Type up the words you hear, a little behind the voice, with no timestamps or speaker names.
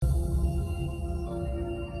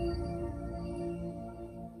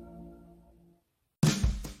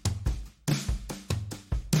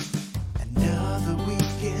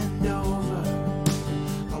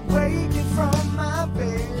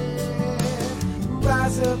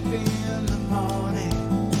rise up in the morning,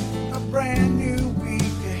 a brand new week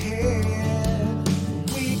ahead.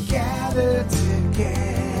 We gather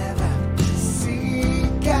together to see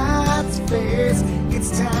God's face.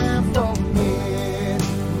 It's time for Mid-Monday.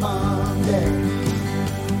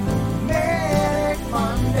 Mid-Monday,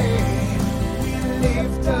 we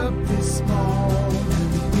lift up this moment.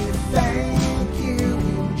 We thank you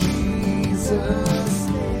in Jesus'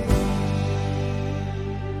 name.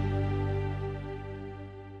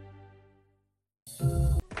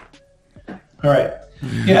 All right.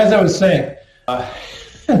 Yeah, as I was saying,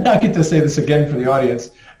 I get to say this again for the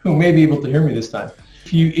audience who may be able to hear me this time.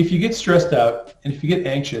 If you get stressed out and if you get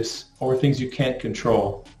anxious over things you can't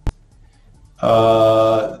control,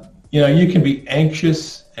 you can be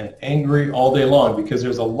anxious and angry all day long because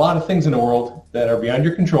there's a lot of things in the world that are beyond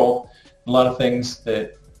your control, a lot of things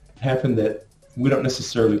that happen that we don't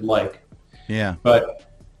necessarily like. Yeah. But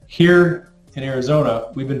here in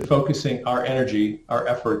Arizona, we've been focusing our energy, our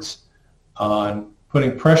efforts on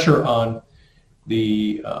putting pressure on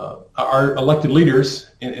our elected leaders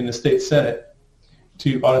in the state Senate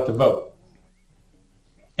to audit the vote.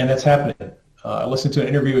 And that's happening. I listened to an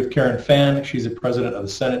interview with Karen Fann. She's the president of the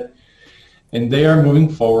Senate. And they are moving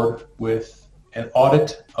forward with an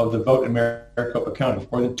audit of the vote in Maricopa County.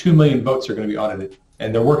 More than 2 million votes are going to be audited.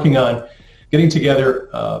 And they're working on getting together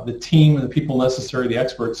the team and the people necessary, the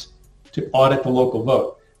experts, to audit the local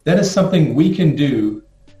vote. That is something we can do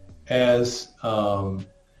as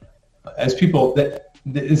people that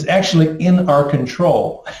is actually in our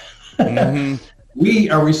control. Mm-hmm. We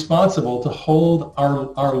are responsible to hold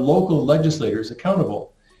our local legislators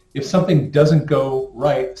accountable. If something doesn't go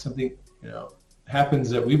right, something happens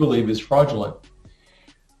that we believe is fraudulent,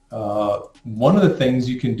 one of the things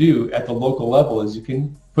you can do at the local level is you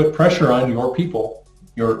can put pressure on your people,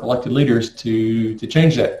 your elected leaders, to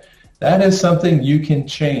change that. That is something you can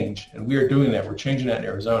change, and we are doing that. We're changing that in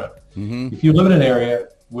Arizona. Mm-hmm. If you live in an area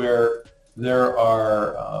where there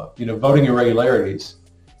are voting irregularities,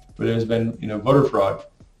 where there's been voter fraud,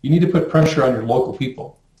 you need to put pressure on your local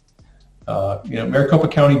people. Maricopa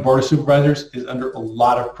County Board of Supervisors is under a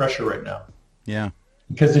lot of pressure right now. Yeah.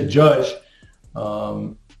 Because the judge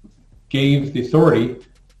gave the authority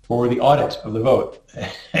for the audit of the vote.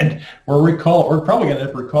 And we're probably going to end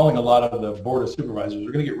up recalling a lot of the Board of Supervisors.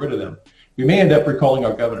 We're going to get rid of them. We may end up recalling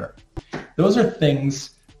our governor. Those are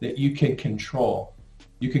things that you can control.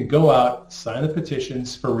 You can go out, sign the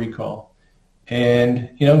petitions for recall,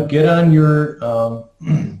 and get on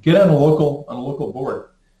a local board,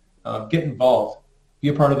 get involved, be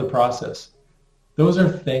a part of the process. Those are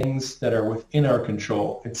things that are within our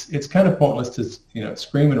control. It's kind of pointless to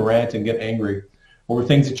scream and rant and get angry over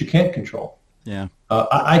things that you can't control. Yeah.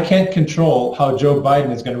 I can't control how Joe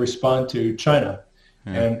Biden is going to respond to China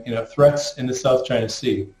and threats in the South China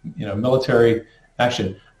Sea, military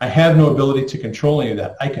action. I have no ability to control any of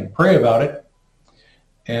that. I can pray about it,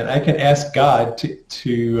 and I can ask God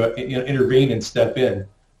to intervene and step in,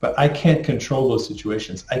 but I can't control those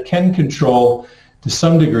situations. I can control, to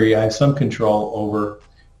some degree, I have some control over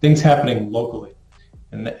things happening locally,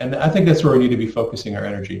 and I think that's where we need to be focusing our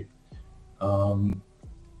energy.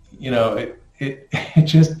 It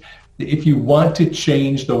just, if you want to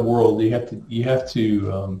change the world, you have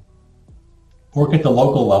to work at the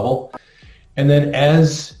local level, and then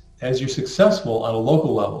as you're successful on a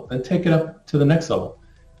local level, then take it up to the next level.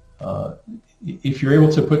 If you're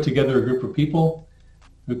able to put together a group of people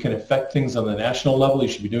who can affect things on the national level, you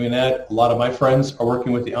should be doing that. A lot of my friends are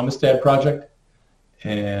working with the Amistad Project,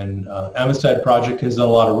 and Amistad Project has done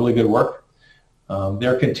a lot of really good work.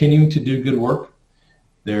 They're continuing to do good work.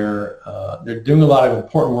 They're doing a lot of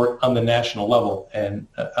important work on the national level, and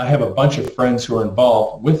I have a bunch of friends who are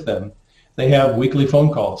involved with them. They have weekly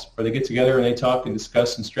phone calls where they get together and they talk and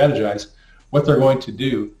discuss and strategize what they're going to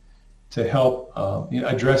do to help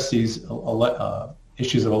address these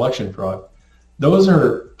issues of election fraud. Those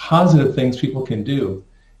are positive things people can do,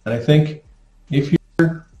 and I think if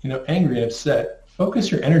you're angry and upset, focus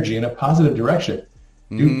your energy in a positive direction.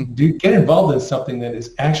 Mm-hmm. Do get involved in something that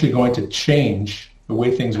is actually going to change the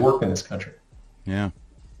way things work in this country. Yeah.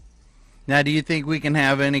 Now, do you think we can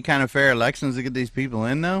have any kind of fair elections to get these people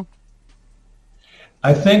in, though?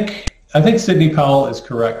 I think Sidney Powell is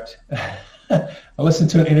correct. I listened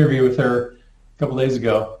to an interview with her a couple days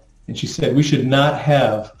ago, and she said we should not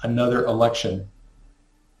have another election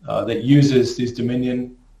that uses these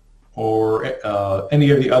Dominion or any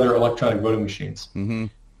of the other electronic voting machines. Mm-hmm.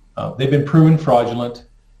 They've been proven fraudulent.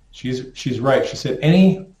 She's right. She said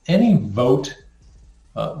any vote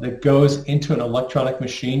that goes into an electronic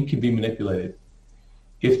machine can be manipulated.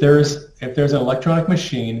 If there's an electronic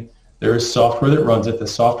machine There is software that runs it. The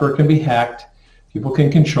software can be hacked. People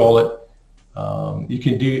can control it.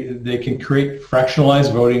 They can create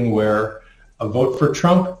fractionalized voting where a vote for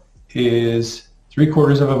Trump is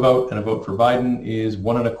 3/4 of a vote and a vote for Biden is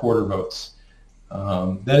 1 1/4 votes.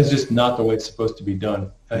 That is just not the way it's supposed to be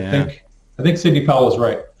done. I think Sidney Powell is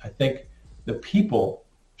right. I think the people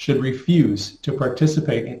should refuse to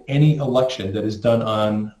participate in any election that is done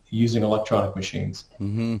on using electronic machines.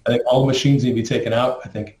 Mm-hmm. I think all machines need to be taken out. I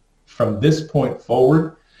think from this point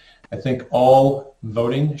forward, I think all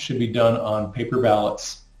voting should be done on paper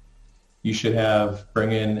ballots. You should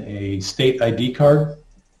bring in a state ID card.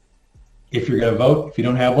 If you're going to vote, if you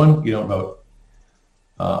don't have one, you don't vote.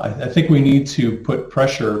 I think we need to put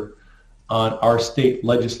pressure on our state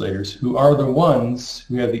legislators, who are the ones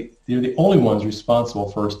who they're the only ones responsible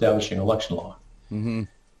for establishing election law. Mm-hmm.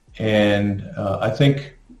 And I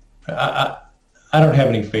think I don't have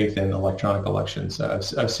any faith in electronic elections.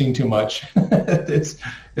 I've seen too much.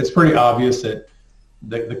 It's pretty obvious that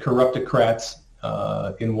the corruptocrats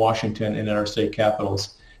in Washington and in our state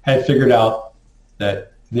capitals have figured out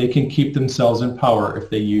that they can keep themselves in power if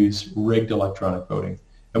they use rigged electronic voting.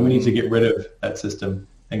 And we need to get rid of that system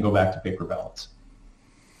and go back to paper ballots.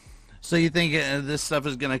 So you think this stuff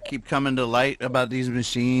is going to keep coming to light about these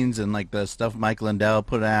machines and like the stuff Mike Lindell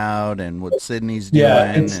put out and what Sydney's doing?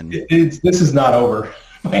 Yeah, this is not over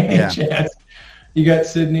by any chance. You got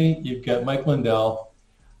Sydney, you've got Mike Lindell.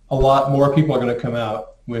 A lot more people are going to come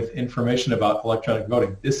out with information about electronic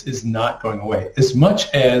voting. This is not going away. As much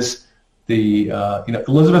as the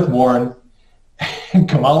Elizabeth Warren and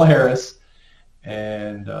Kamala Harris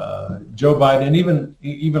and Joe Biden and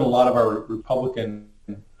even a lot of our Republican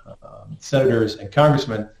senators and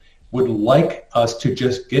congressmen would like us to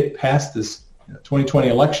just get past this 2020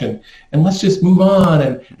 election and let's just move on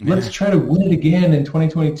and let's try to win it again in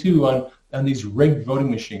 2022 on these rigged voting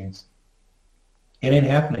machines. It ain't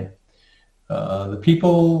happening. The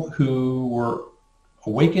people who were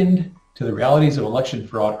awakened to the realities of election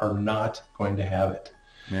fraud are not going to have it.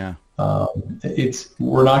 Yeah.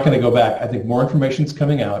 We're not going to go back. I think more information is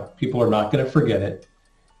coming out. People are not going to forget it.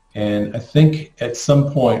 And I think at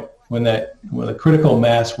some point when the critical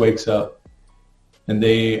mass wakes up and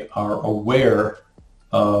they are aware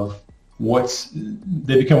of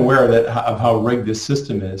they become aware of how rigged this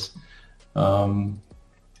system is, we're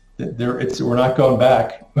not going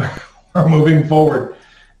back. We're moving forward.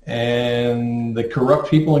 And the corrupt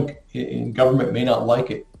people in government may not like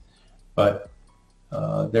it, but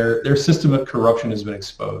their system of corruption has been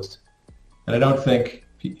exposed. And I don't think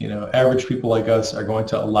average people like us are going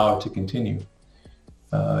to allow it to continue.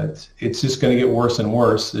 It's just going to get worse and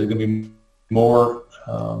worse. There's going to be more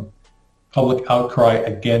public outcry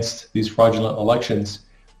against these fraudulent elections.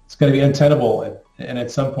 It's going to be untenable, and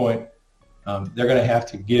at some point, they're going to have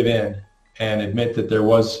to give in and admit that there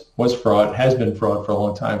was fraud, has been fraud for a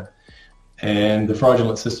long time, and the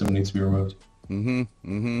fraudulent system needs to be removed. Mm-hmm.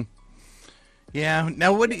 Mm-hmm. Yeah.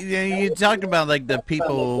 Now, what you talked about, like the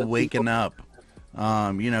people waking up,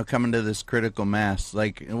 coming to this critical mass.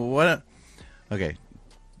 Like, what? Okay,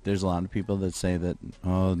 there's a lot of people that say that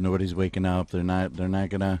nobody's waking up. They're not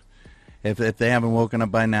gonna. If they haven't woken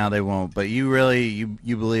up by now, they won't. But you really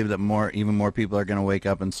you believe that even more people are gonna wake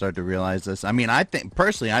up and start to realize this. I mean, I think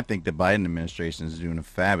the Biden administration is doing a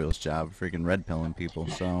fabulous job of freaking red pilling people.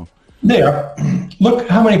 So they are. Look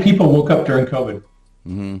how many people woke up during COVID.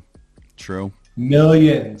 Mm-hmm. True.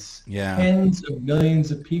 Millions. Yeah. Tens of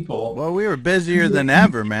millions of people. Well, we were busier than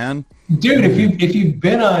ever, man. Dude, if you've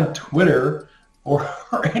been on Twitter or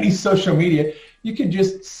any social media, you can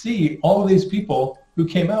just see all of these people who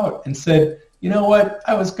came out and said, you know what,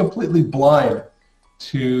 I was completely blind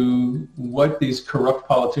to what these corrupt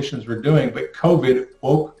politicians were doing, but COVID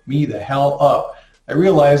woke me the hell up. I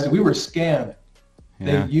realized that we were scammed.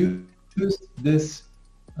 Yeah. They used this,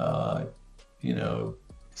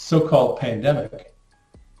 so-called pandemic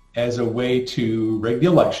as a way to rig the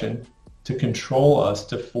election, to control us,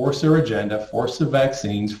 to force their agenda, force the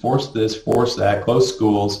vaccines, force this, force that, close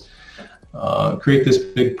schools, create this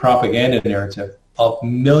big propaganda narrative.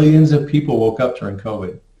 Millions of people woke up during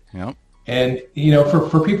COVID. Yep. And,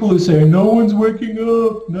 for people who say, no one's waking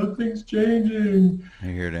up, nothing's changing. I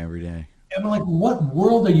hear it every day. I'm like, what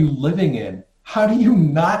world are you living in? How do you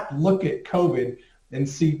not look at COVID and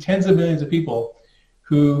see tens of millions of people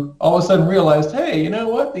who all of a sudden realized, hey, you know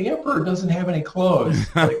what? The emperor doesn't have any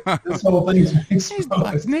clothes. Like, this whole thing's exposed. He's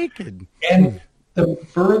buck naked. And the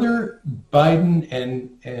further Biden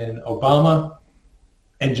and Obama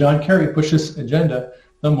and John Kerry push this agenda,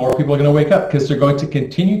 the more people are going to wake up, because they're going to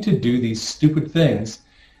continue to do these stupid things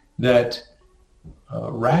that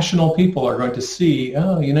rational people are going to see,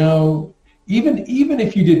 oh, even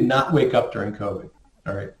if you did not wake up during COVID,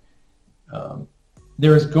 all right,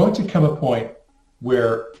 there is going to come a point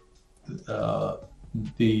where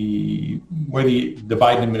the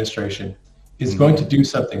Biden administration is going to do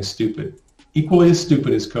something stupid, equally as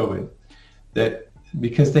stupid as COVID, that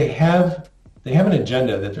because they have an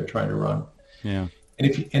agenda that they're trying to run. Yeah.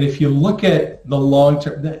 And if you look at the long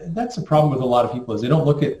term, that's the problem with a lot of people is they don't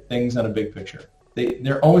look at things on a big picture.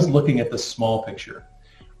 They're always looking at the small picture.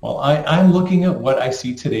 Well, I'm looking at what I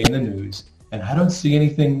see today in the news, and I don't see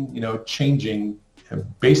anything, changing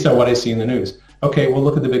based on what I see in the news. Okay, well,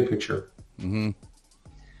 look at the big picture. Mm-hmm.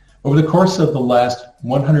 Over the course of the last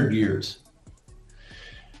 100 years,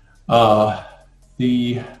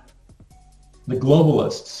 the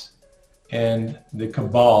globalists and the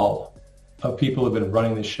cabal of people who have been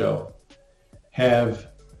running the show have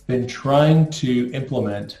been trying to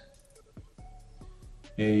implement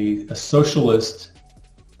a socialist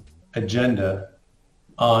agenda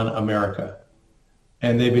on America.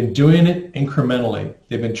 And they've been doing it incrementally.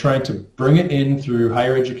 They've been trying to bring it in through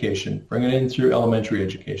higher education, bring it in through elementary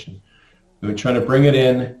education. They've been trying to bring it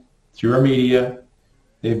in through our media.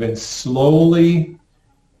 They've been slowly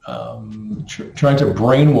trying to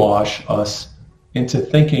brainwash us into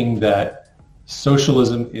thinking that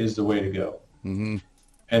socialism is the way to go. Mm-hmm.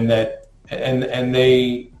 And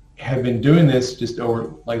they have been doing this just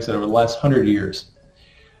over, like I said, over the last 100 years.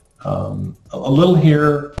 A little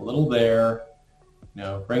here, a little there.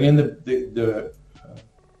 Bring in the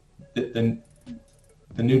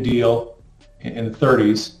New Deal in the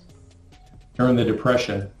 30s during the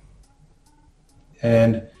Depression,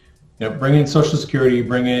 and bring in Social Security,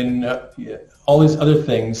 bring in all these other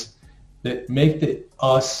things that make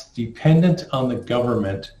us dependent on the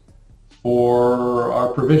government for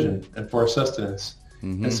our provision and for our sustenance.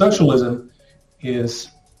 Mm-hmm. And socialism is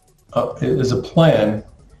a plan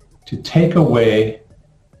to take away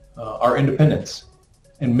our independence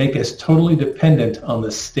and make us totally dependent on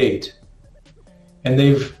the state. And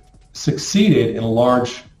they've succeeded in a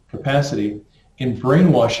large capacity in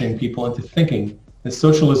brainwashing people into thinking that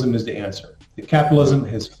socialism is the answer. That capitalism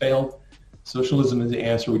has failed. Socialism is the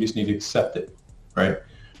answer. We just need to accept it, right?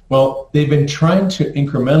 Well, they've been trying to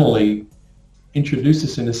incrementally introduce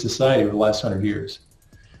this into society over the last 100 years.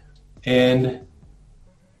 And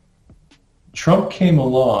Trump came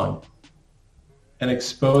along and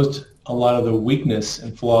exposed a lot of the weakness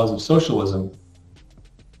and flaws of socialism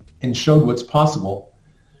and showed what's possible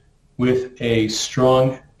with a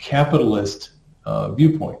strong capitalist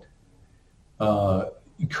viewpoint,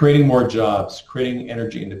 creating more jobs, creating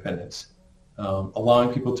energy independence,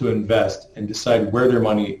 allowing people to invest and decide where their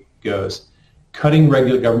money goes, cutting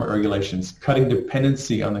government regulations, cutting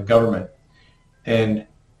dependency on the government, and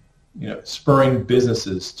spurring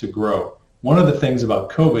businesses to grow. One of the things about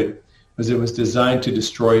COVID was it was designed to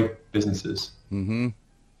destroy businesses. Mm-hmm.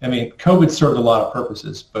 I mean, COVID served a lot of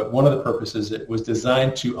purposes, but one of the purposes, it was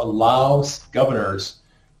designed to allow governors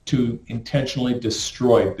to intentionally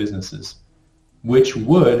destroy businesses, which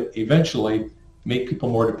would eventually make people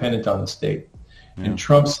more dependent on the state. Yeah. And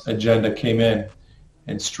Trump's agenda came in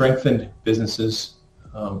and strengthened businesses.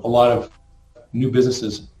 A lot of new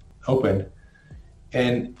businesses opened.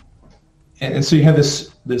 And so you have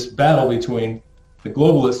this battle between the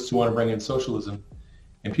globalists who want to bring in socialism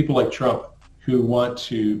and people like Trump who want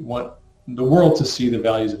the world to see the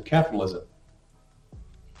values of capitalism.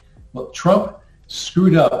 Well, Trump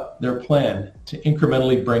screwed up their plan to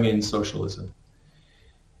incrementally bring in socialism.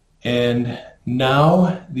 And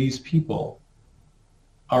now these people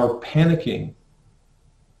are panicking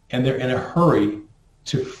and they're in a hurry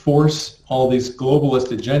to force all these globalist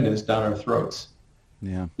agendas down our throats.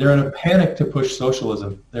 Yeah. They're in a panic to push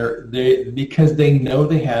socialism. Because they know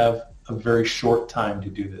they have a very short time to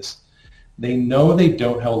do this. They know they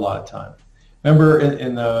don't have a lot of time. Remember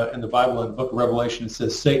in the Bible, in the book of Revelation, it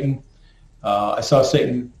says Satan. I saw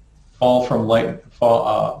Satan fall from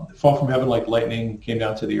heaven like lightning, came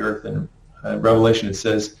down to the earth. And Revelation, it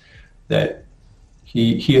says that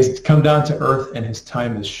he has come down to earth and his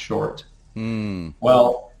time is short. Mm.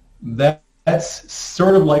 Well, that's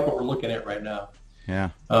sort of like what we're looking at right now. Yeah.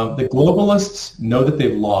 The globalists know that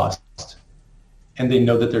they've lost, and they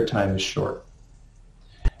know that their time is short.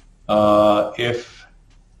 If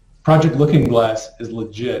Project Looking Glass is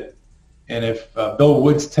legit, and if Bill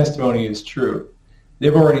Wood's testimony is true,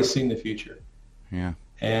 they've already seen the future. Yeah.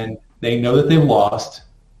 And they know that they've lost,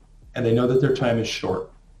 and they know that their time is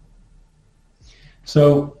short.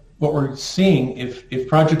 So what we're seeing, if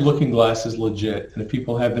Project Looking Glass is legit, and if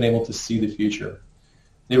people have been able to see the future,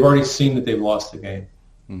 they've already seen that they've lost the game.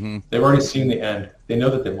 Mm-hmm. They've already seen the end. They know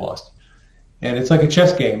that they've lost. And it's like a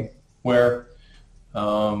chess game where,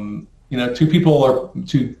 two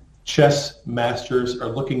chess masters are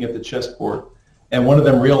looking at the chessboard, and one of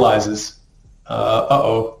them realizes,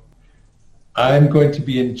 I'm going to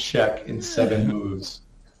be in check in 7 moves.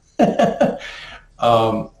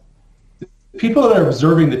 People that are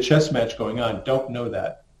observing the chess match going on don't know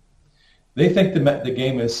that. They think the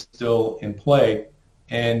game is still in play,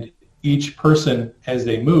 and each person, as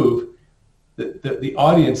they move, the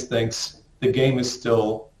audience thinks the game is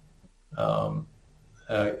still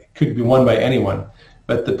could be won by anyone,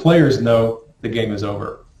 but the players know the game is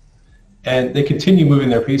over, and they continue moving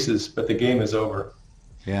their pieces, but the game is over.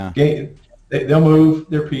 Yeah. They'll move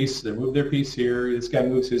their piece. They move their piece here. This guy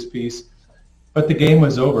moves his piece, but the game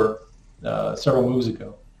was over several moves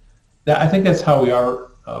ago. I think that's how we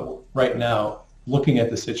are right now, looking at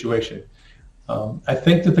the situation. I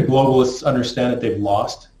think that the globalists understand that they've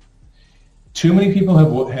lost. Too many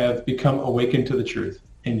people have become awakened to the truth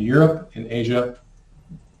in Europe, in Asia,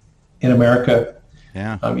 in America.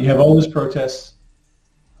 Yeah. You have all these protests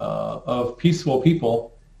of peaceful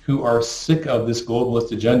people who are sick of this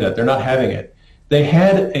globalist agenda. They're not having it. They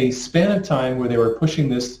had a span of time where they were pushing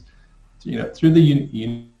this, through the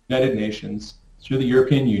United Nations, through the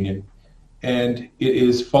European Union, and it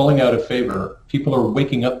is falling out of favor. People are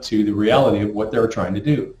waking up to the reality of what they were trying to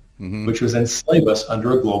do, which was enslave us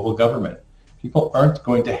under a global government. People aren't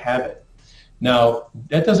going to have it. Now,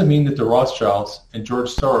 that doesn't mean that the Rothschilds and George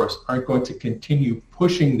Soros aren't going to continue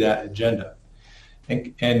pushing that agenda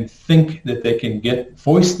and think that they can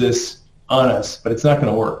voice this on us, but it's not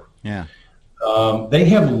going to work. Yeah. They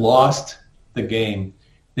have lost the game.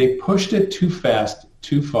 They pushed it too fast,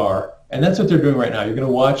 too far, and that's what they're doing right now. You're going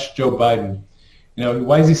to watch Joe Biden.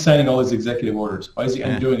 Why is he signing all his executive orders? Why is he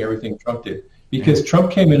undoing everything Trump did? Because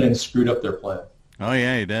Trump came in and screwed up their plan. Oh,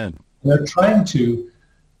 yeah, he did. They're trying to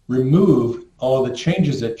remove all the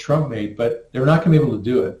changes that Trump made, but they're not going to be able to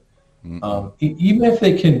do it. Even if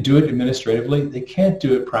they can do it administratively, they can't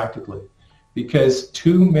do it practically because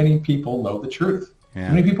too many people know the truth. Yeah.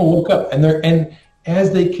 Too many people woke up, and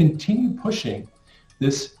as they continue pushing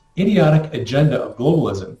this idiotic agenda of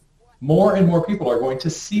globalism, more and more people are going to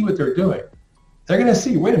see what they're doing. They're going to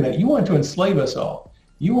see, wait a minute, you want to enslave us all.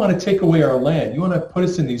 You want to take away our land. You want to put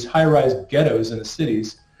us in these high-rise ghettos in the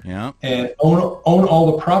cities and own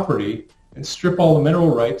all the property and strip all the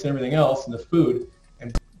mineral rights and everything else and the food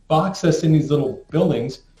and box us in these little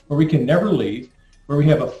buildings where we can never leave, where we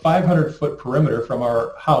have a 500-foot perimeter from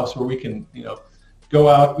our house where we can, go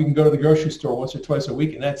out. We can go to the grocery store once or twice a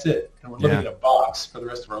week, and that's it. And we're living in a box for the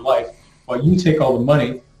rest of our life while you take all the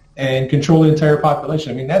money and control the entire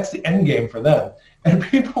population. I mean, that's the end game for them. And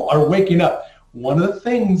people are waking up. One of the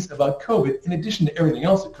things about COVID, in addition to everything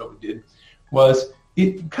else that COVID did, was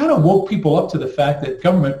it kind of woke people up to the fact that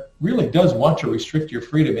government really does want to restrict your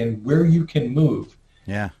freedom and where you can move.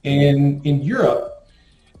 Yeah. In Europe,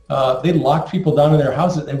 they locked people down in their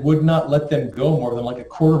houses and would not let them go more than like a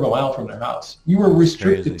quarter of a mile from their house. You were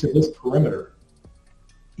restricted to this perimeter.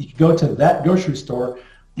 You could go to that grocery store,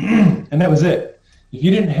 and that was it. If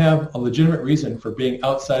you didn't have a legitimate reason for being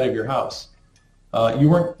outside of your house, you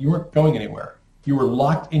weren't going anywhere. You were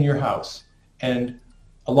locked in your house. And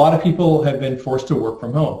a lot of people have been forced to work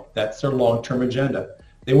from home. That's their long-term agenda.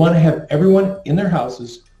 They want to have everyone in their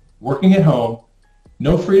houses, working at home,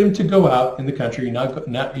 no freedom to go out in the country. You're not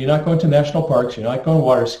going to national parks. You're not going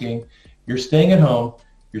water skiing. You're staying at home.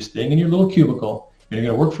 You're staying in your little cubicle. You're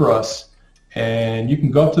going to work for us. And you can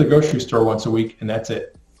go up to the grocery store once a week, and that's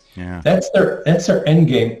it. Yeah. That's their end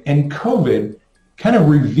game. And COVID kind of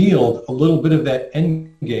revealed a little bit of that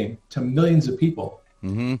end game to millions of people.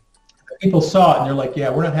 Mm-hmm. People saw it, and they're like,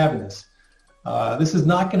 yeah, we're not having this. This is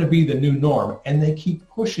not going to be the new norm. And they keep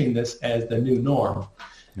pushing this as the new norm.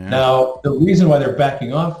 Yeah. Now, the reason why they're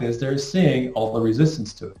backing off is they're seeing all the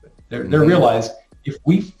resistance to it. They realize if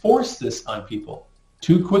we force this on people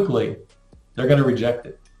too quickly, they're going to reject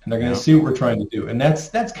it, and they're going to see what we're trying to do. And that's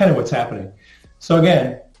kind of what's happening. So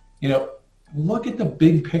again, look at the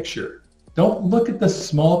big picture. Don't look at the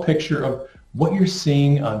small picture of what you're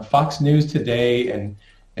seeing on Fox News today and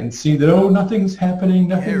see that, nothing's happening,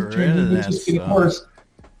 nothing's changing, it's just getting worse.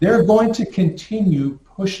 They're going to continue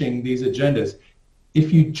pushing these agendas.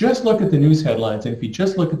 If you just look at the news headlines and if you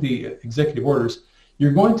just look at the executive orders,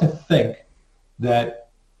 you're going to think that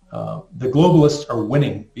the globalists are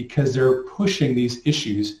winning because they're pushing these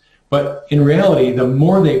issues. But in reality, the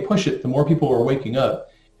more they push it, the more people are waking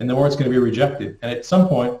up and the more it's going to be rejected. And at some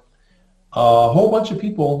point, a whole bunch of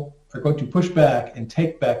people are going to push back and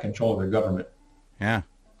take back control of their government. Yeah.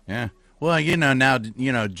 Yeah. Well, now,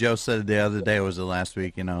 Joe said the other day, was it last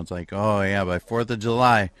week, it's like, oh, yeah, by 4th of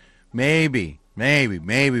July, maybe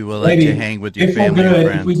we'll let you hang with your if family we're and good,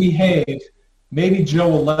 friends. if we behave, maybe Joe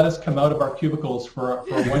will let us come out of our cubicles for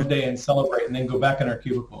one day and celebrate and then go back in our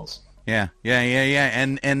cubicles. Yeah.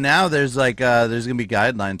 And now there's there's gonna be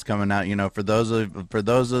guidelines coming out, for those of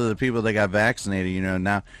the people that got vaccinated,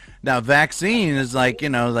 now vaccine is like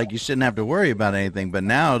you shouldn't have to worry about anything, but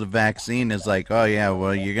now the vaccine is like, oh yeah,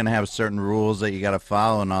 well, you're gonna have certain rules that you got to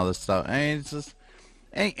follow and all this stuff. And it's just,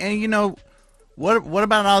 and what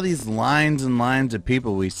about all these lines and lines of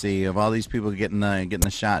people we see, of all these people getting the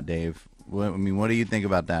shot, Dave? What do you think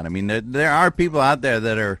about that? I mean, there are people out there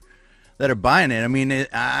that are buying it. I mean,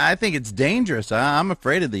 I think it's dangerous. I'm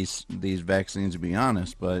afraid of these vaccines, to be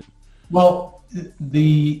honest. But well,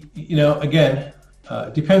 again,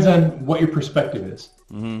 it depends on what your perspective is.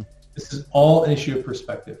 Mm-hmm. This is all an issue of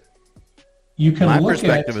perspective. You can my look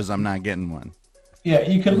perspective at, is I'm not getting one. Yeah,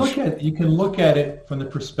 you can look at it from the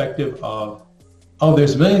perspective of, oh,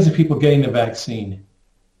 there's millions of people getting the vaccine,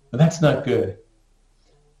 but that's not good.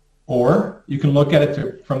 Or you can look at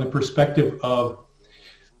it from the perspective of,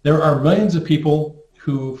 there are millions of people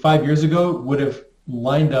who 5 years ago would have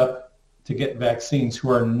lined up to get vaccines who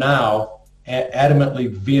are now adamantly,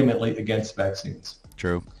 vehemently against vaccines.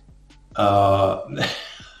 True.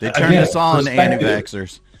 They turned us all into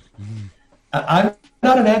anti-vaxxers. I'm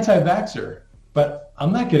not an anti-vaxxer, but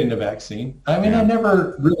I'm not getting the vaccine. I mean, I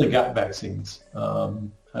never really got vaccines. I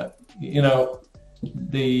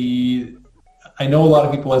know a lot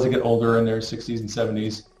of people as they get older in their 60s and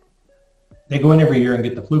 70s, they go in every year and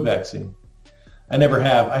get the flu vaccine. I never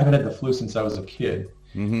have. I haven't had the flu since I was a kid.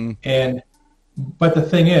 Mm-hmm. But the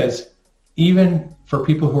thing is, even for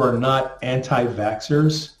people who are not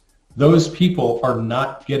anti-vaxxers, those people are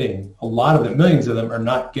not getting, a lot of them, millions of them are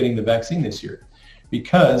not getting the vaccine this year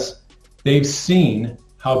because they've seen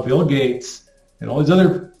how Bill Gates and all these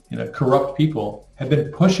other corrupt people have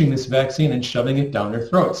been pushing this vaccine and shoving it down their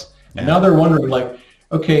throats. And now they're wondering, like,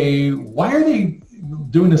 okay, why are they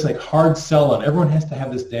doing this like hard sell on everyone has to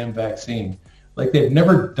have this damn vaccine? Like, they've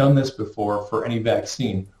never done this before for any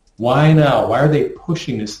vaccine. Why now? Why are they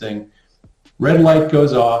pushing this thing? Red light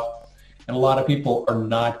goes off, and a lot of people are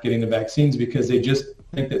not getting the vaccines because they just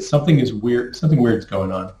think that something is weird, something weird's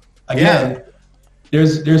going on. Again,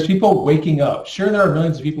 there's people waking up. Sure, there are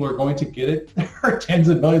millions of people who are going to get it. There are tens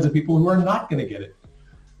of millions of people who are not going to get it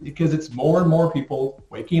because it's more and more people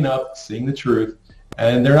waking up, seeing the truth,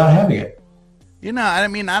 and they're not having it. I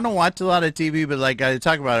mean, I don't watch a lot of TV, but like I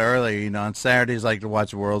talked about earlier, on Saturdays I like to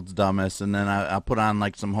watch World's Dumbest, and then I put on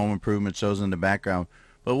like some home improvement shows in the background.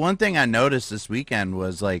 But one thing I noticed this weekend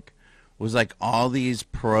was like all these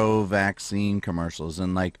pro-vaccine commercials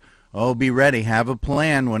and like, oh, be ready, have a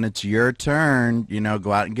plan when it's your turn,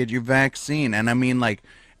 go out and get your vaccine. And I mean, like,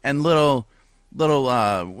 and little what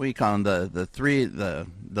do you call them,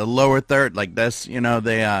 the lower third, like this,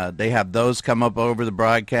 they have those come up over the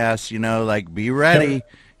broadcast, like, be ready,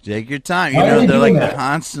 take your time. They're like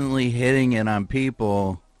constantly hitting it on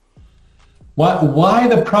people. Why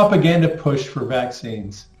the propaganda push for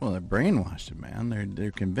vaccines? Well, they're brainwashed, man.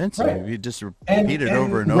 They're convincing you. You just repeat it and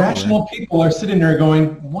over and over. Rational people are sitting there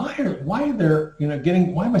going, why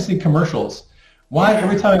am I seeing commercials? Why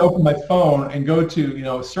every time I open my phone and go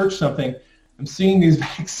to, search something, I'm seeing these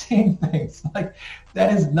vaccine things? Like,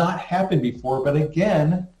 that has not happened before. But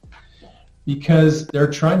again, because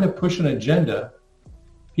they're trying to push an agenda,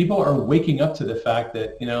 people are waking up to the fact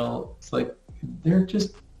that, it's like, they're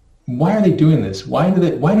just, why are they doing this? Why do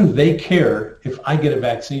they care if I get a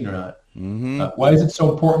vaccine or not? Mm-hmm. Why is it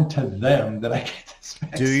so important to them that I get this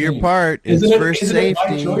vaccine? Do your part. It's for safety. Is it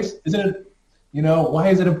my choice? Isn't it, why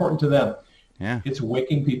is it important to them? Yeah. It's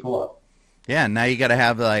waking people up. Yeah, now you got to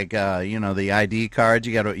have like the ID cards.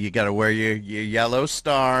 You got to wear your yellow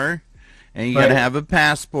star, and you got to have a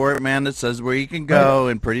passport, man, that says where you can go.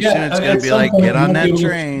 And pretty soon it's going to be like, get on that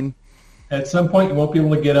train. At some point, you won't be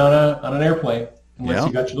able to get on an airplane unless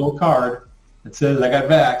you got your little card that says I got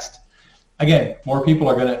vaxxed. Again, more people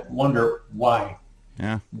are going to wonder why.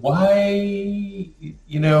 Yeah. Why?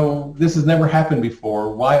 This has never happened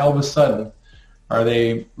before. Why all of a sudden are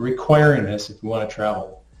they requiring this if you want to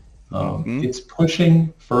travel? It's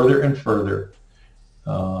pushing further and further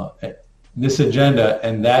this agenda,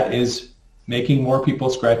 and that is making more people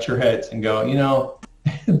scratch their heads and go,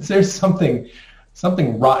 there's something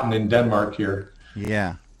rotten in Denmark here.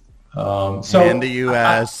 Yeah. And the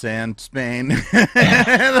U.S. and Spain.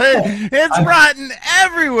 It's rotten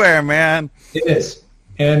everywhere, man. It is,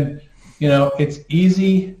 and it's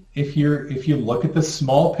easy if you look at the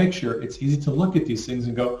small picture. It's easy to look at these things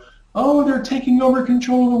and go, Oh, they're taking over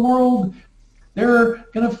control of the world. They're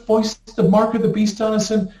going to foist the mark of the beast on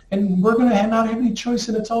us, and we're going to not have any choice,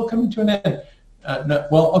 and it's all coming to an end. No,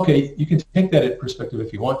 well, okay, you can take that in perspective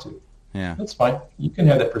if you want to. Yeah. That's fine. You can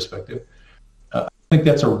have that perspective. I think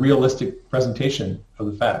that's a realistic presentation of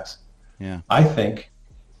the facts. Yeah. I think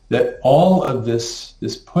that all of this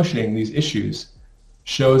pushing these issues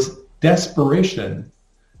shows desperation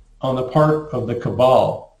on the part of the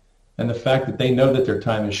cabal, and the fact that they know that their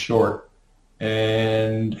time is short.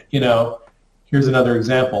 And, here's another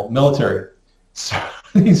example, military. So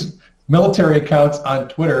these military accounts on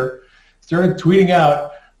Twitter started tweeting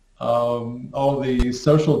out all the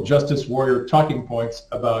social justice warrior talking points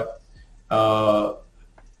about,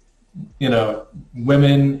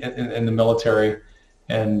 women in the military.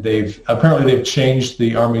 And they've changed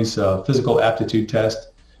the Army's physical aptitude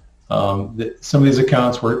test. Some of these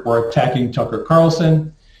accounts were attacking Tucker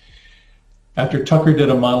Carlson. After Tucker did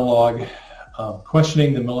a monologue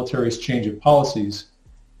questioning the military's change of policies,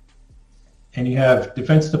 and you have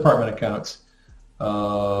Defense Department accounts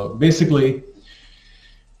basically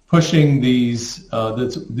pushing this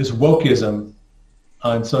wokeism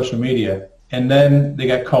on social media, and then they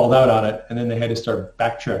got called out on it, and then they had to start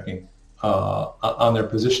backtracking on their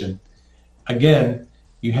position. Again,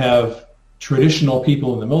 you have traditional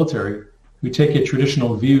people in the military who take a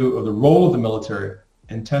traditional view of the role of the military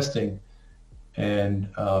in testing and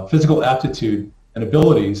physical aptitude and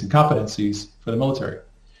abilities and competencies for the military.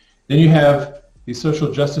 Then you have these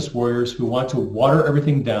social justice warriors who want to water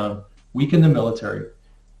everything down, weaken the military,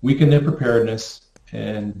 weaken their preparedness,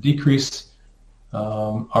 and decrease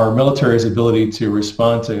our military's ability to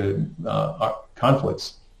respond to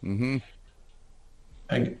conflicts. Mm-hmm.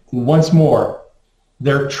 And once more,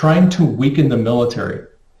 they're trying to weaken the military,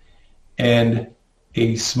 and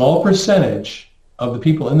a small percentage of the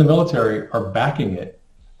people in the military are backing it.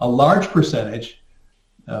 A large percentage,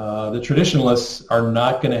 the traditionalists, are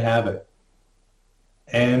not going to have it.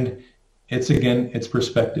 And it's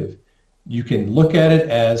perspective. You can look at it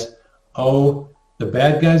as, oh, the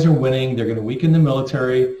bad guys are winning. They're going to weaken the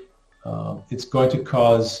military. It's going to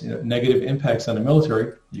cause negative impacts on the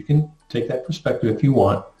military. You can take that perspective if you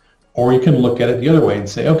want, or you can look at it the other way and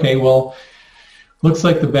say, okay, well, looks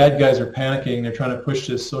like the bad guys are panicking. They're trying to push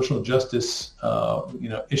this social justice,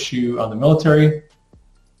 issue on the military.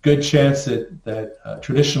 Good chance that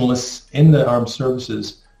traditionalists in the armed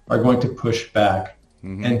services are going to push back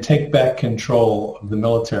and take back control of the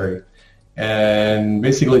military, and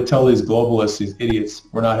basically tell these globalists, these idiots,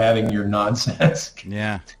 we're not having your nonsense.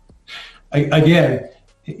 Yeah. Again,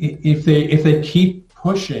 if they keep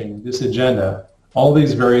pushing this agenda, all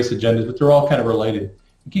these various agendas, but they're all kind of related,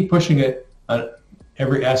 you keep pushing it on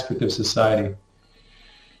every aspect of society.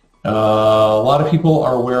 A lot of people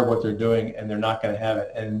are aware of what they're doing, and they're not going to have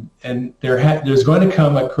it. And there's going to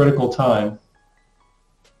come a critical time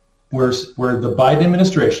where the Biden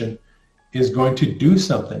administration is going to do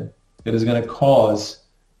something that is going to cause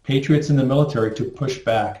patriots in the military to push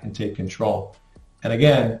back and take control. And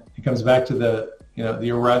again, it comes back to the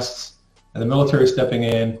arrests and the military stepping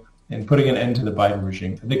in and putting an end to the Biden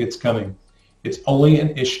regime. I think it's coming. It's only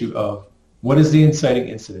an issue of what is the inciting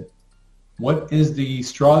incident? What is the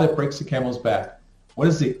straw that breaks the camel's back? What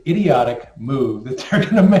is the idiotic move that they're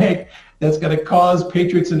going to make that's going to cause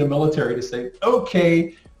patriots in the military to say,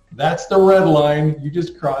 okay, that's the red line, you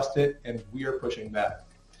just crossed it, and we are pushing back.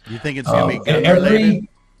 You think it's going to be gun-related?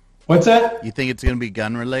 What's that? You think it's going to be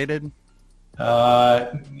gun-related?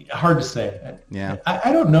 Hard to say. Yeah.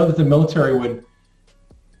 I don't know that the military would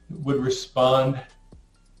respond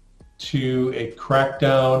to a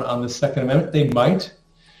crackdown on the Second Amendment. They might.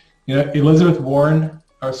 Dianne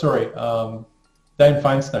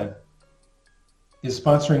Feinstein is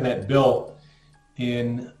sponsoring that bill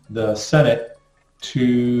in the Senate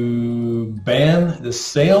to ban the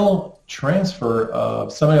sale, transfer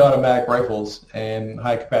of semi-automatic rifles and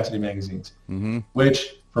high-capacity magazines,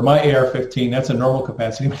 which, for my AR-15, that's a normal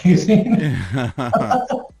capacity magazine.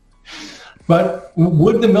 But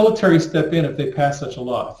would the military step in if they passed such a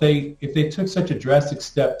law? If they took such a drastic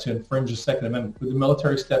step to infringe the Second Amendment, would the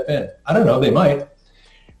military step in? I don't know. They might.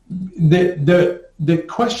 The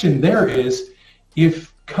question there is,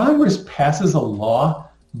 if Congress passes a law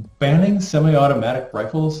banning semi-automatic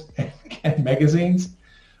rifles and magazines,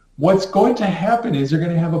 what's going to happen is you're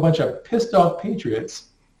going to have a bunch of pissed-off patriots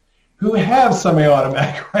who have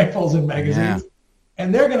semi-automatic rifles and magazines. Yeah.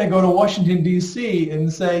 And they're going to go to Washington, D.C.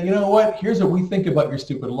 and say, you know what, here's what we think about your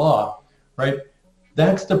stupid law, right?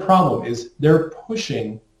 That's the problem, is they're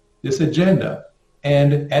pushing this agenda.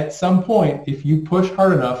 And at some point, if you push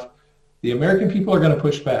hard enough, the American people are going to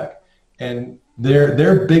push back. And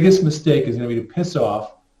Their biggest mistake is going to be to piss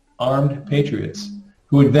off armed patriots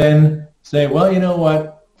who would then say, well, you know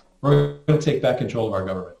what? We're going to take back control of our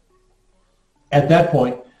government. At that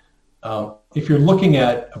point, if you're looking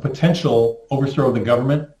at a potential overthrow of the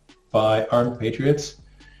government by armed patriots,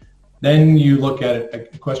 then you look at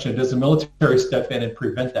it, a question of, does the military step in and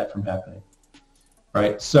prevent that from happening?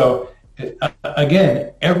 Right? So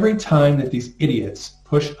again, every time that these idiots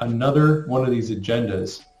push another one of these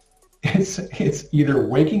agendas, it's either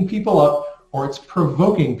waking people up or it's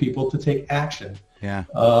provoking people to take action. Yeah.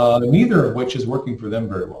 Neither of which is working for them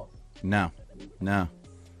very well. No.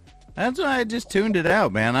 That's why I just tuned it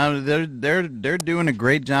out, man. They're doing a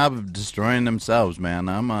great job of destroying themselves, man.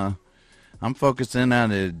 I'm focusing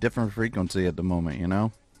on a different frequency at the moment, you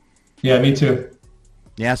know. Yeah, me too.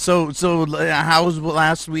 Yeah. So how was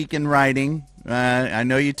last week in writing? I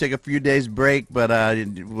know you took a few days break, but was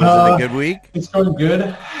it a good week? It's going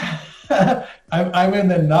good. I'm in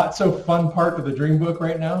the not so fun part of the dream book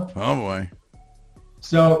right now. Oh boy.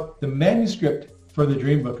 So the manuscript for the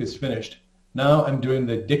dream book is finished. Now I'm doing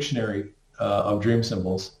the dictionary of dream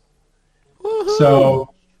symbols. Woo-hoo.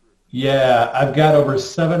 So yeah, I've got over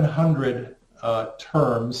 700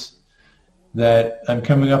 terms that I'm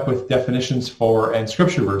coming up with definitions for and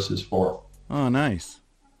scripture verses for. Oh, nice.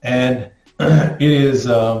 And it is,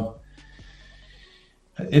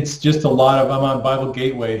 it's just a lot of, I'm on Bible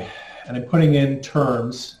Gateway and I'm putting in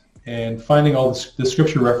terms and finding all the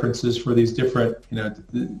scripture references for these different,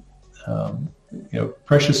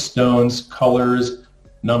 precious stones, colors,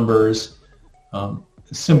 numbers,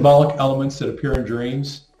 symbolic elements that appear in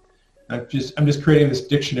dreams. I'm just creating this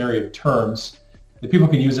dictionary of terms that people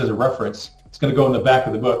can use as a reference. It's going to go in the back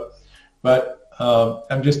of the book, but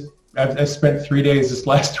I've spent 3 days this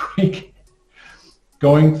last week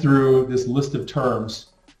going through this list of terms,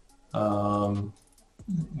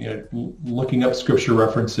 looking up scripture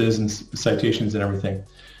references and citations and everything.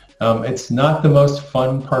 It's not the most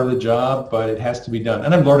fun part of the job, but it has to be done,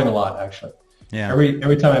 and I'm learning a lot actually. Yeah.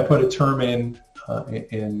 Every time I put a term in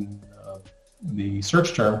the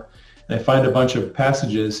search term, and I find a bunch of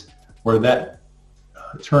passages where that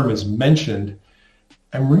term is mentioned,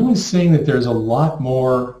 I'm really seeing that there's a lot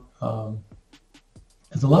more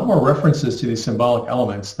references to these symbolic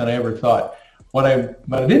elements than I ever thought. What I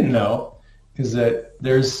didn't know is that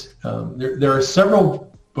there are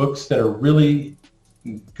several books that are really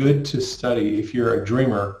good to study if you're a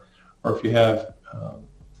dreamer or if you have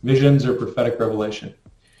visions or prophetic revelation.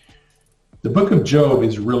 The book of Job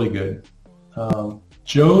is really good.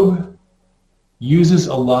 Job uses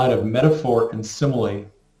a lot of metaphor and simile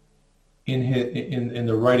in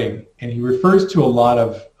the writing, and he refers to a lot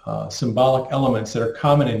of symbolic elements that are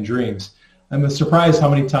common in dreams. I'm surprised how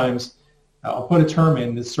many times I'll put a term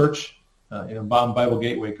in the search, Bible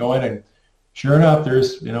Gateway, go in, and sure enough,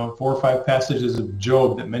 there's 4 or 5 passages of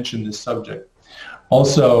Job that mention this subject.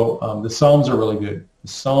 Also, the Psalms are really good. The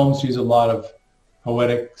Psalms use a lot of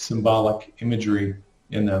poetic, symbolic imagery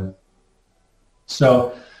in them.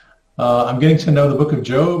 So I'm getting to know the book of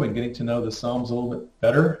Job and getting to know the Psalms a little bit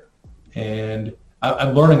better, and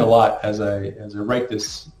I'm learning a lot as I write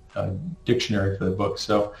this dictionary for the book.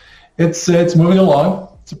 So it's moving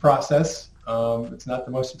along. It's a process. It's not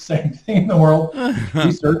the most exciting thing in the world,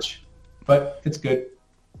 research, but it's good.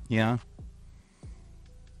 Yeah.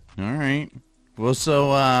 All right. Well,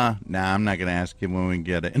 so I'm not gonna ask you when we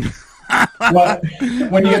get it. What?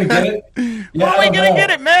 When are you gonna get it? Yeah, when are we gonna get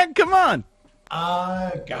it, man? Come on.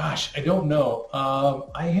 Gosh, I don't know.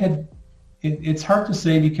 It's hard to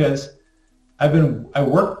say because I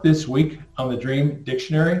worked this week on the Dream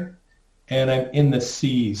Dictionary, and I'm in the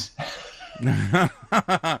C's.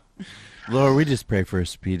 Lord, we just pray for a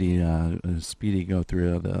speedy go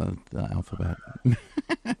through the alphabet.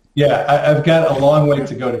 Yeah, I've got a long way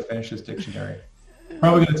to go to finish this dictionary.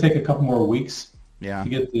 Probably going to take a couple more weeks to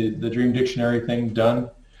get the Dream Dictionary thing done.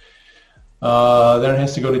 Then it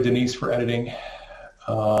has to go to Denise for editing.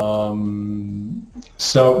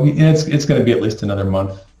 So it's going to be at least another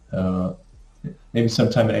month, maybe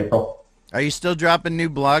sometime in April. Are you still dropping new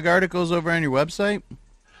blog articles over on your website?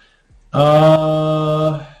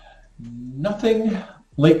 Nothing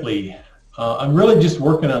lately. I'm really just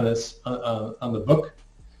working on this, on the book.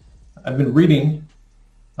 I've been reading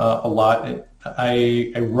a lot.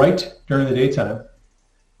 I write during the daytime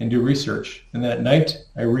and do research, and then at night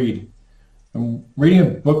I read. I'm reading a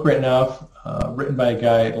book right now written by a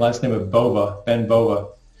guy, last name of Bova, Ben Bova.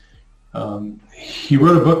 He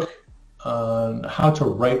wrote a book on how to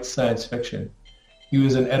write science fiction. He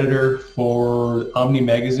was an editor for Omni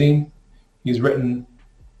magazine. He's written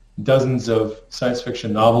dozens of science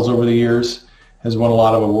fiction novels over the years, has won a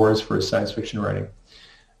lot of awards for his science fiction writing.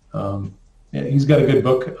 Yeah, he's got a good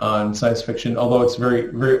book on science fiction, although it's very,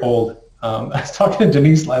 very old. I was talking to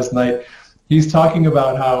Denise last night. He's talking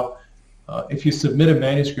about how if you submit a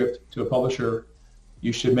manuscript to a publisher,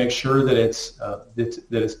 you should make sure that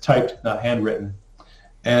it's typed, not handwritten.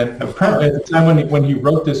 And apparently, at the time when he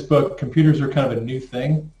wrote this book, computers are kind of a new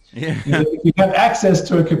thing. Yeah. If you have access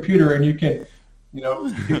to a computer and you can,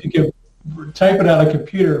 if you can type it on a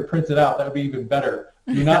computer and print it out, that would be even better.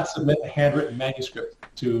 Do not submit a handwritten manuscript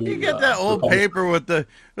to. You get that old paper with the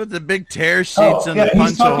big tear sheets and the punch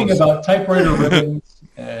he's talking holes. about typewriter ribbons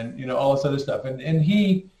and all this other stuff. And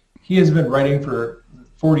he has been writing for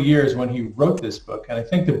 40 years when he wrote this book, and I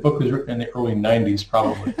think the book was written in the early 90s,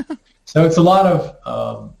 probably. So it's a lot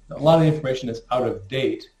of information that's out of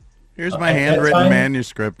date. Here's my handwritten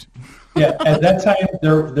manuscript. Yeah, at that time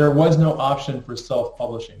there was no option for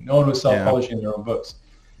self-publishing. No one was self-publishing their own books.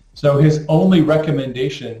 So his only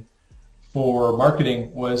recommendation for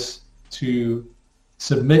marketing was to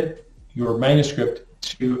submit your manuscript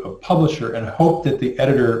to a publisher and hope that the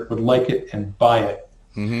editor would like it and buy it.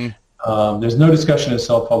 Mm-hmm. There's no discussion of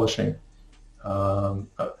self-publishing.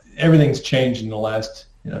 Everything's changed in the last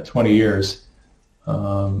 20 years.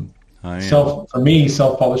 For me,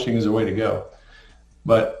 self-publishing is the way to go.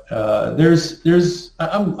 But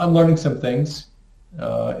I'm learning some things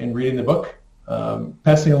in reading the book,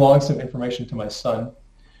 passing along some information to my son,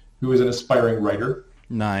 who is an aspiring writer.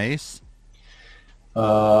 Nice.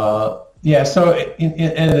 So in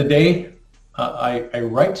the end of the day, I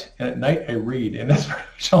write, and at night I read, and that's pretty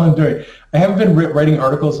much all I'm doing. I haven't been writing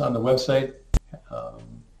articles on the website.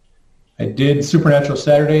 I did Supernatural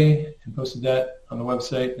Saturday and posted that on the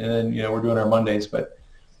website, and then we're doing our Mondays, but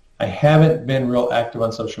I haven't been real active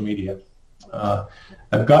on social media.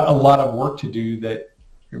 I've got a lot of work to do that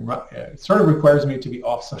sort of requires me to be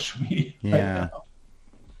off social media right now.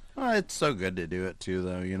 Well, it's so good to do it too,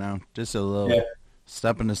 though. Just a little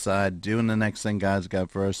stepping aside, doing the next thing God's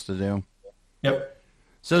got for us to do. Yep.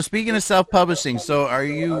 So speaking of self-publishing, so are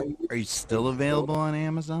you still available on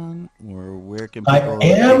Amazon, or where can people? I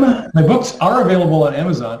am. My books are available on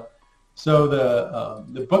Amazon. So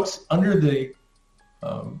the books under the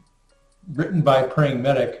written by Praying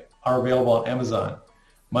Medic are available on Amazon.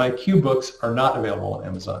 My Q books are not available on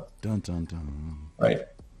Amazon. Dun dun dun. Right.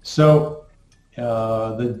 So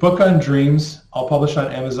the book on dreams I'll publish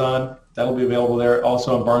on Amazon. That'll be available there.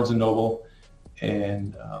 Also on Barnes and Noble,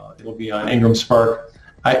 and it'll be on Ingram Spark.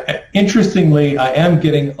 Interestingly, I am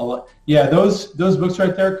getting a lot. Yeah, those books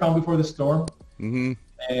right there, Calm Before the Storm, Mm-hmm.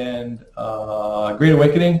 and Great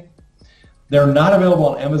Awakening. They're not available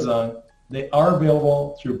on Amazon. They are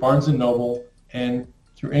available through Barnes and Noble and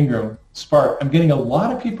through Ingram Spark. I'm getting a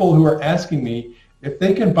lot of people who are asking me if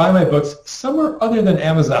they can buy my books somewhere other than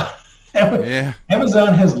Amazon. Yeah.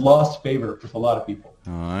 Amazon has lost favor with a lot of people.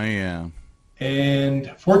 Oh yeah.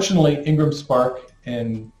 And fortunately, Ingram Spark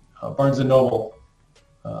and Barnes and Noble,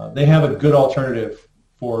 they have a good alternative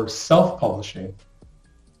for self-publishing.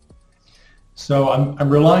 So I'm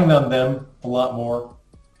relying on them a lot more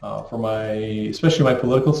for especially my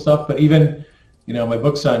political stuff, but even my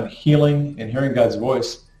books on healing and hearing God's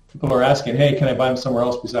voice. People are asking, hey, can I buy them somewhere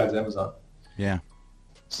else besides Amazon? Yeah.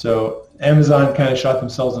 So Amazon kind of shot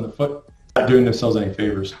themselves in the foot, not doing themselves any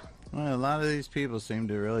favors. Well, a lot of these people seem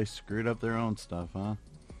to really screwed up their own stuff, huh?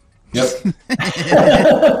 Yep.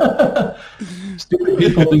 Stupid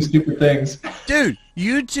people do stupid things. Dude,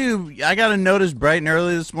 YouTube, I got a notice bright and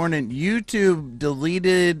early this morning. YouTube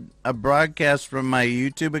deleted a broadcast from my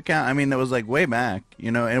YouTube account. I mean, it was like way back,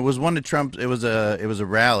 and it was one of Trump's, it was a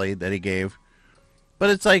rally that he gave. But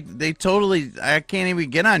it's like I can't even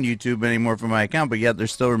get on YouTube anymore from my account, but yet they're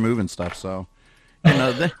still removing stuff. So,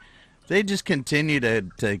 they just continue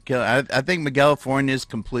to kill. I think Miguel Fornia is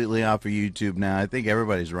completely off of YouTube now. I think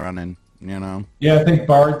everybody's running, Yeah, I think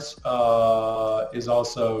Bards is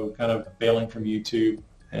also kind of bailing from YouTube.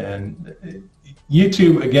 And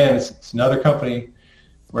YouTube, again, it's another company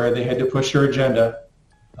where they had to push their agenda,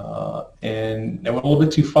 and they went a little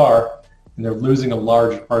bit too far, and they're losing a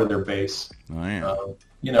large part of their base. Oh,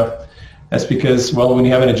 yeah. That's because, when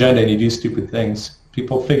you have an agenda and you do stupid things,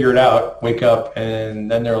 people figure it out, wake up,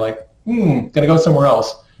 and then they're like, gonna go somewhere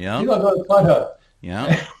else. Yeah. You gotta go to CloudHub.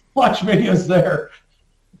 Yeah. Watch videos there.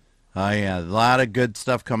 Oh yeah, a lot of good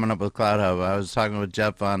stuff coming up with CloudHub. I was talking with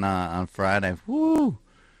Jeff on Friday. Woo,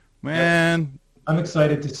 man! I'm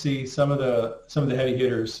excited to see some of the heavy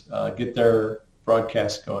hitters get their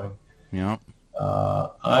broadcasts going. Yeah.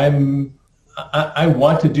 I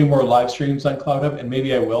want to do more live streams on CloudHub, and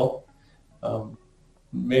maybe I will.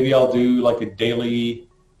 Maybe I'll do like a daily,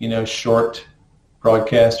 short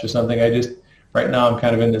broadcast or something. I just right now I'm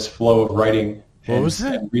kind of in this flow of writing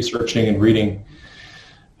and researching and reading.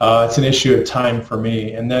 It's an issue of time for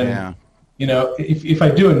me. And then, you know, if I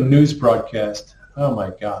do a news broadcast, oh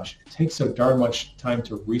my gosh, it takes so darn much time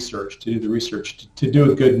to research, to do the research, to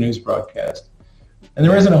do a good news broadcast. And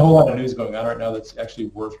there isn't a whole lot of news going on right now that's actually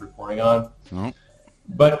worth reporting on. No.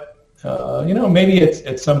 But, you know, maybe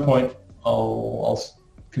at some point I'll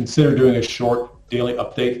consider doing a short daily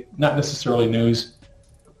update, not necessarily news.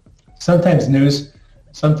 Sometimes news,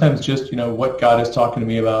 sometimes just, you know, what God is talking to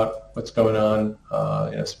me about, what's going on,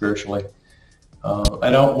 you know, spiritually. I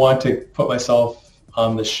don't want to put myself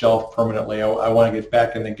on the shelf permanently. I want to get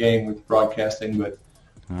back in the game with broadcasting, but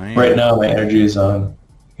right now my energy is on,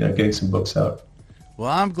 you know, getting some books out. Well,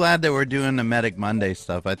 I'm glad that we're doing the Medic Monday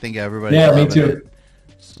stuff. I think everybody. Yeah, me too.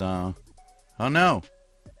 So, oh no,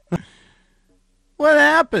 what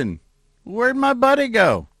happened? Where'd my buddy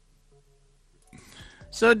go?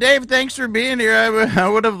 So, Dave, thanks for being here. I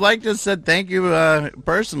would have liked to said thank you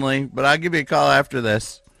personally, but I'll give you a call after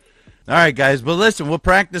this. All right, guys. But listen, we'll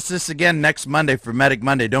practice this again next Monday for Medic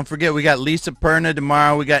Monday. Don't forget, we got Lisa Perna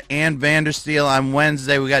tomorrow. We got Ann Vandersteel on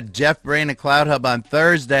Wednesday. We got Jeff Brain at Cloud Hub on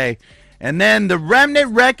Thursday. And then the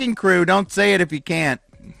Remnant Wrecking Crew. Don't say it if you can't.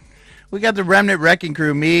 We got the Remnant Wrecking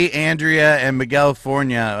Crew. Me, Andrea, and Miguel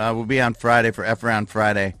Fornia will be on Friday for F Around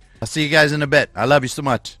Friday. I'll see you guys in a bit. I love you so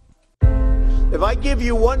much. If I give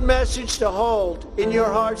you one message to hold in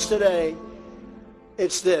your hearts today,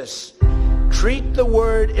 it's this. Treat the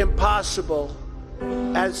word impossible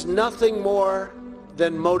as nothing more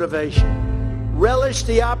than motivation. Relish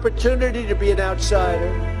the opportunity to be an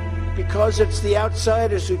outsider, because it's the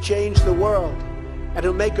outsiders who change the world and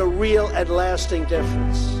who make a real and lasting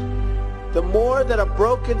difference. The more that a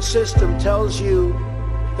broken system tells you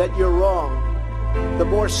that you're wrong, the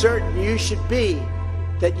more certain you should be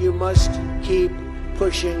that you must keep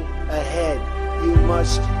pushing ahead. You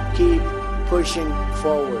must keep pushing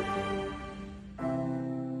forward.